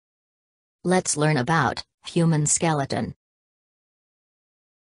Let's learn about human skeleton.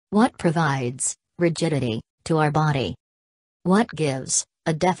 What provides rigidity to our body? What gives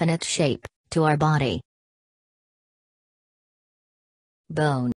a definite shape to our body?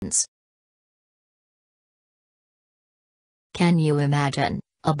 Bones. Can you imagine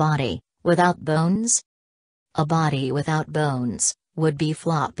a body without bones? A body without bones would be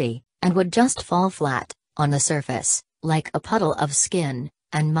floppy and would just fall flat on the surface, like a puddle of skin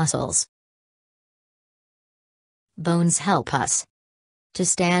and muscles. Bones help us to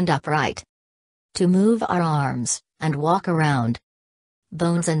stand upright, to move our arms, and walk around.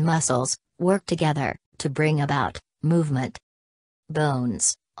 Bones and muscles work together to bring about movement.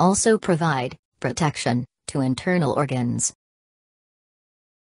 Bones also provide protection to internal organs.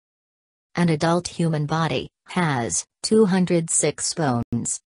 An adult human body has 206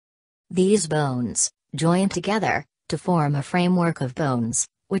 bones. These bones join together to form a framework of bones,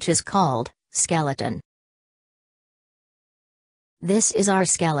 which is called skeleton. This is our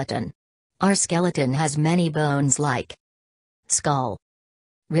skeleton. Our skeleton has many bones like skull,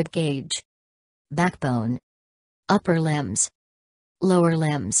 ribcage, backbone, upper limbs, lower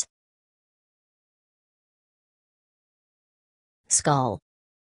limbs. Skull.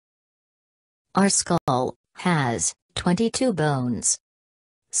 Our skull has 22 bones.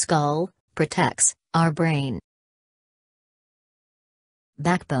 Skull protects our brain.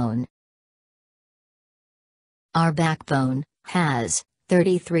 Backbone. Our backbone has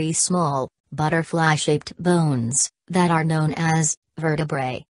 33 small, butterfly-shaped bones that are known as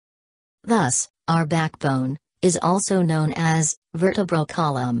vertebrae. Thus, our backbone is also known as vertebral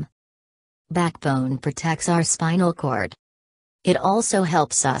column. Backbone protects our spinal cord. It also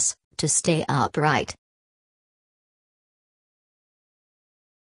helps us to stay upright.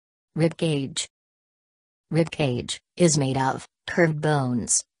 Ribcage. Ribcage is made of curved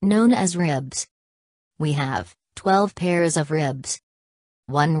bones, known as ribs. We have 12 pairs of ribs.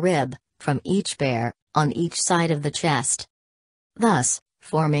 One rib from each pair on each side of the chest, thus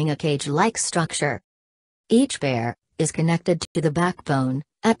forming a cage-like structure. Each pair is connected to the backbone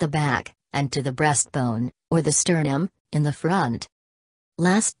at the back and to the breastbone, or the sternum, in the front.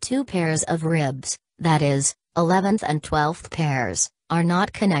 Last two pairs of ribs, that is, 11th and 12th pairs, are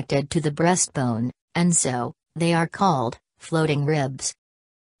not connected to the breastbone, and so they are called floating ribs.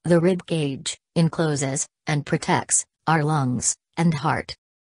 The rib cage encloses and protects our lungs and heart.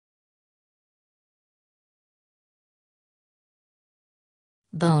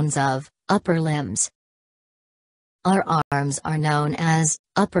 Bones of upper limbs. Our arms are known as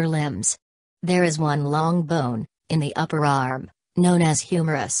upper limbs. There is one long bone in the upper arm, known as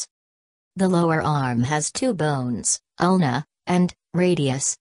humerus. The lower arm has two bones, ulna and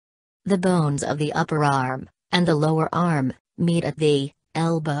radius. The bones of the upper arm and the lower arm meet at the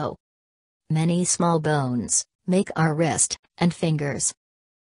elbow. Many small bones make our wrist and fingers.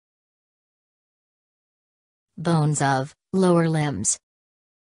 Bones of lower limbs.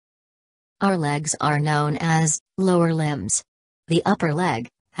 Our legs are known as lower limbs. The upper leg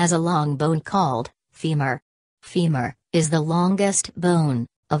has a long bone called femur. Femur is the longest bone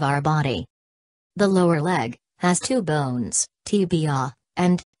of our body. The lower leg has two bones, tibia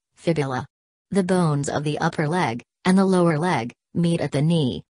and fibula. The bones of the upper leg and the lower leg meet at the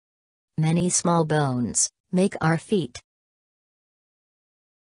knee. Many small bones make our feet.